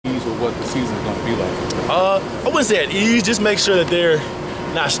of what the season is going to be like? I wouldn't say at ease. Just make sure that they're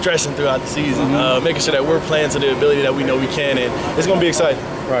not stressing throughout the season. Making sure that we're playing to the ability that we know we can, and it's going to be exciting.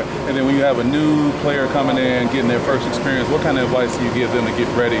 Right. And then when you have a new player coming in, getting their first experience, what kind of advice do you give them to get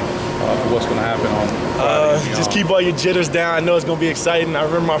ready for what's going to happen on Friday? Just keep all your jitters down. I know it's going to be exciting. I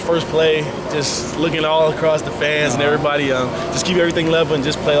remember my first play, just looking all across the fans and everybody. Just keep everything level and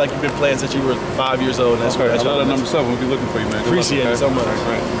just play like you've been playing since you were 5 years old. And that's okay. I love that number 7. We'll be looking for you, man. Appreciate it so much.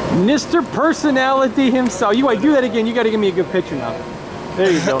 Right. Mr. Personality himself. You want to do that again? You got to give me a good picture now.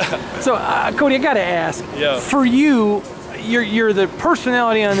 There you go. So, Cody, I got to ask. Yeah. For you, you're the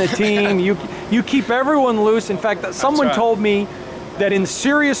personality on the team. You keep everyone loose. In fact, someone told me that in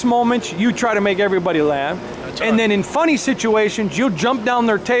serious moments you try to make everybody laugh, and then in funny situations you'll jump down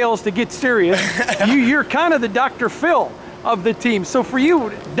their tails to get serious. You're kind of the Dr. Phil of the team. So for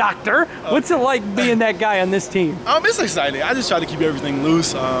you, Doctor, what's it like being that guy on this team? It's exciting. I just try to keep everything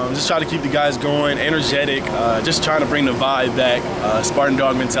loose. Just try to keep the guys going, energetic. Just trying to bring the vibe back. Spartan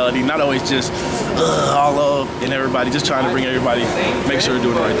dog mentality. Not always just all up and everybody. Just trying to bring everybody, make sure we're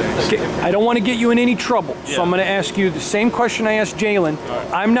doing the right things. Okay, I don't want to get you in any trouble, so I'm going to ask you the same question I asked Jalen.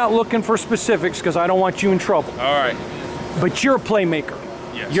 Right. I'm not looking for specifics because I don't want you in trouble. All right. But you're a playmaker.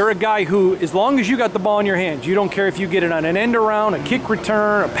 Yes. You're a guy who, as long as you got the ball in your hands, you don't care if you get it on an end around, a kick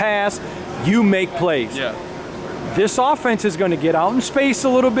return, a pass, you make plays. Yeah. This offense is going to get out in space a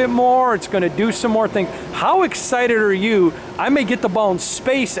little bit more. It's going to do some more things. How excited are you? I may get the ball in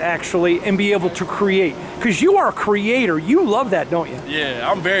space, actually, and be able to create. Because you are a creator. You love that, don't you?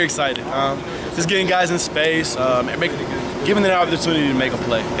 Yeah, I'm very excited. Just getting guys in space, giving them the opportunity to make a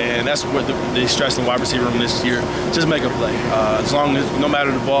play. And that's what the stress in wide receiver room this year. Just make a play. As long as, no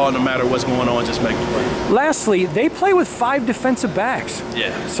matter the ball, no matter what's going on, just make a play. Lastly, they play with 5 defensive backs.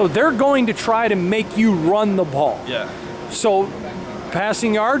 Yeah. So they're going to try to make you run the ball. Yeah. So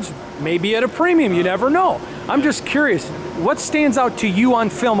passing yards may be at a premium. You never know. I'm just curious, what stands out to you on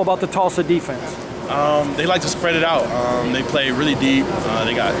film about the Tulsa defense? They like to spread it out. They play really deep.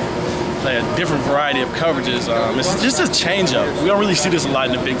 They play a different variety of coverages. It's just a change-up. We don't really see this a lot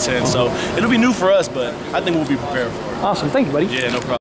in the Big Ten, so it'll be new for us, but I think we'll be prepared for it. Awesome. Thank you, buddy. Yeah, no problem.